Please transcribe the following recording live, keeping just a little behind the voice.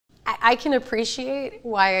I can appreciate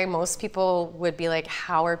why most people would be like,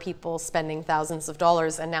 how are people spending thousands of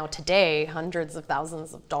dollars and now today hundreds of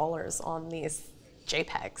thousands of dollars on these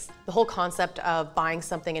JPEGs. The whole concept of buying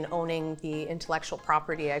something and owning the intellectual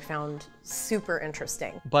property I found super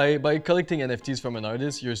interesting. By collecting NFTs from an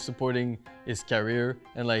artist, you're supporting his career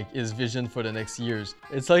and like his vision for the next years.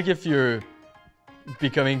 It's like if you're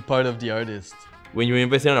becoming part of the artist. When you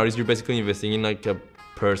invest in an artist, you're basically investing in like a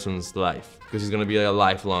person's life, because it's gonna be a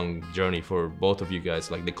lifelong journey for both of you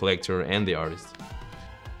guys, like the collector and the artist.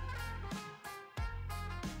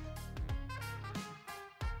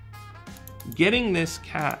 Getting this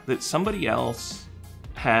cat that somebody else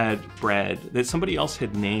had bred, that somebody else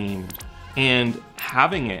had named, and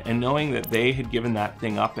having it and knowing that they had given that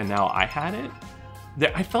thing up and now I had it,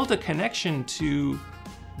 that I felt a connection to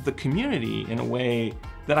the community in a way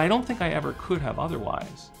that I don't think I ever could have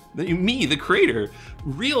otherwise. Me, the creator,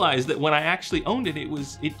 realized that when I actually owned it,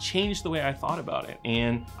 it changed the way I thought about it.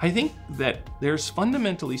 And I think that there's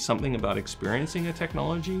fundamentally something about experiencing a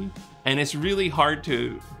technology, and it's really hard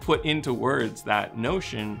to put into words that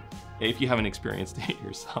notion if you haven't experienced it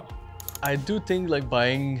yourself. I do think like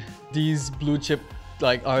buying these blue chip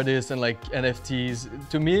like artists and like NFTs,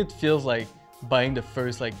 to me it feels like buying the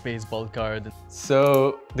first like baseball card.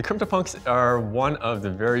 So the CryptoPunks are one of the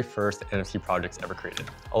very first NFT projects ever created.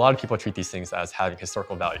 A lot of people treat these things as having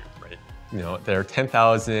historical value, right? You know, they're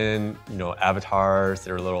 10,000, avatars.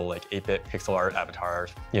 They're little like 8-bit pixel art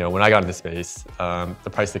avatars. You know, when I got into space,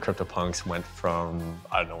 the price of the CryptoPunks went from,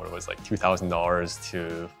 I don't know what it was, like $2,000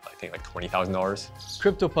 to I think like $20,000.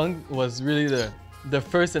 CryptoPunk was really the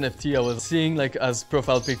first NFT I was seeing like as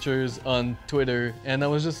profile pictures on Twitter, and I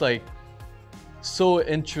was just like, so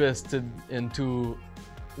interested into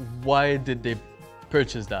why did they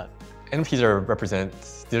purchase that. NFTs represent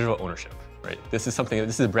digital ownership, right? This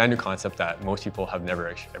is a brand new concept that most people have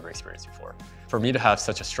never ever experienced before. For me to have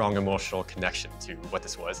such a strong emotional connection to what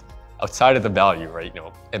this was, outside of the value, right?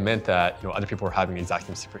 It meant that other people were having the exact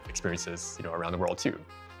same experiences, around the world too.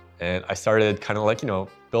 And I started kind of like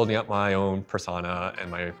building up my own persona and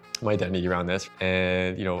my identity around this,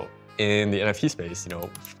 and in the NFT space,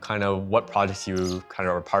 kind of what projects you kind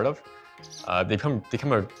of are part of, they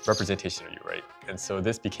become a representation of you, right? And so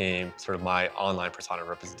this became sort of my online persona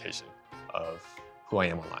representation of who I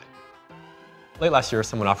am online. Late last year,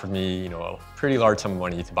 someone offered me, a pretty large sum of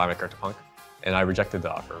money to buy my CryptoPunk, and I rejected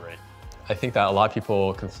the offer, right? I think that a lot of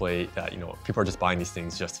people conflate that, people are just buying these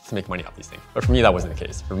things just to make money off these things. But for me, that wasn't the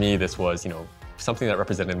case. For me, this was, something that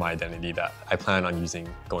represented my identity that I plan on using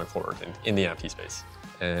going forward in the NFT space.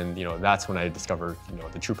 And that's when I discovered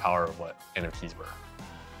the true power of what NFTs were.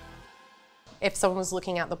 If someone was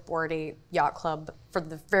looking at the Bored Ape Yacht Club for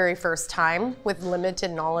the very first time with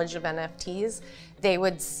limited knowledge of NFTs, they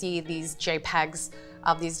would see these JPEGs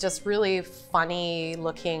of these just really funny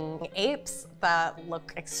looking apes that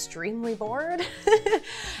look extremely bored.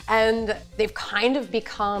 And they've kind of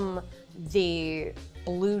become the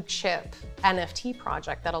blue chip NFT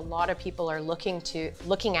project that a lot of people are looking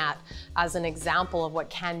at as an example of what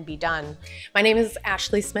can be done. My name is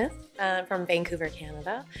Ashley Smith from Vancouver,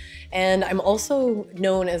 Canada, and I'm also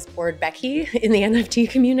known as Bored Becky in the NFT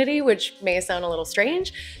community, which may sound a little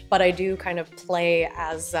strange, but I do kind of play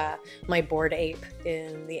as my Bored Ape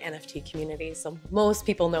in the NFT community, so most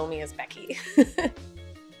people know me as Becky.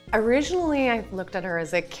 Originally, I looked at her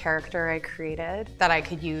as a character I created that I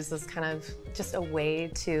could use as kind of just a way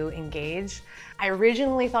to engage. I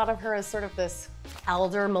originally thought of her as sort of this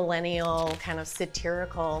elder millennial kind of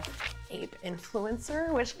satirical ape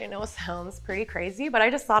influencer, which I know sounds pretty crazy, but I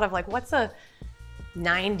just thought of like, what's a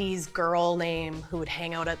 90s girl name who would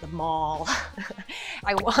hang out at the mall?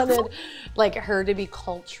 I wanted like her to be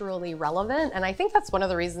culturally relevant, and I think that's one of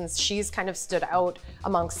the reasons she's kind of stood out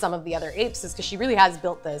amongst some of the other apes, is because she really has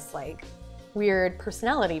built this like weird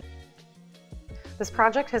personality. This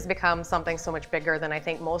project has become something so much bigger than I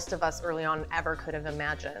think most of us early on ever could have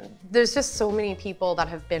imagined. There's just so many people that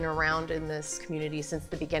have been around in this community since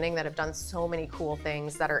the beginning that have done so many cool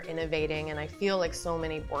things, that are innovating, and I feel like so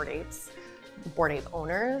many Bored Ape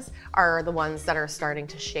owners are the ones that are starting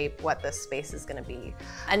to shape what this space is going to be.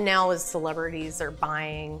 And now as celebrities are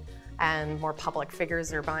buying and more public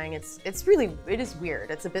figures are buying, it is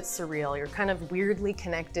weird. It's a bit surreal. You're kind of weirdly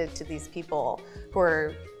connected to these people who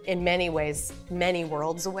are in many ways, many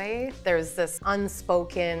worlds away. There's this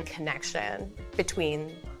unspoken connection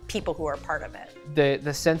between people who are part of it.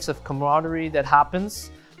 The sense of camaraderie that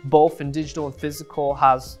happens both in digital and physical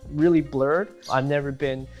has really blurred. I've never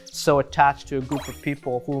been so attached to a group of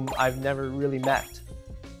people whom I've never really met.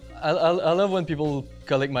 I love when people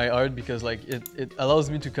collect my art because like it allows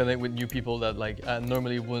me to connect with new people that like I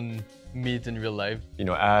normally wouldn't meet in real life. You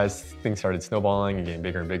know, as things started snowballing and getting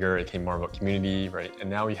bigger and bigger, it became more about community, right? And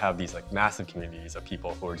now we have these like massive communities of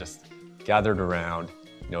people who are just gathered around,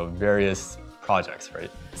 you know, various projects,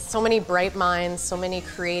 right? So many bright minds, so many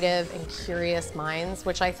creative and curious minds,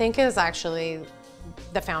 which I think is actually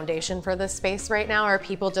the foundation for this space right now, are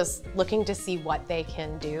people just looking to see what they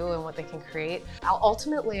can do and what they can create.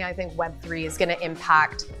 Ultimately, I think Web3 is going to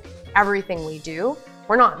impact everything we do.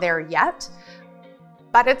 We're not there yet,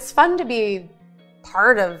 but it's fun to be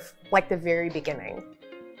part of like the very beginning.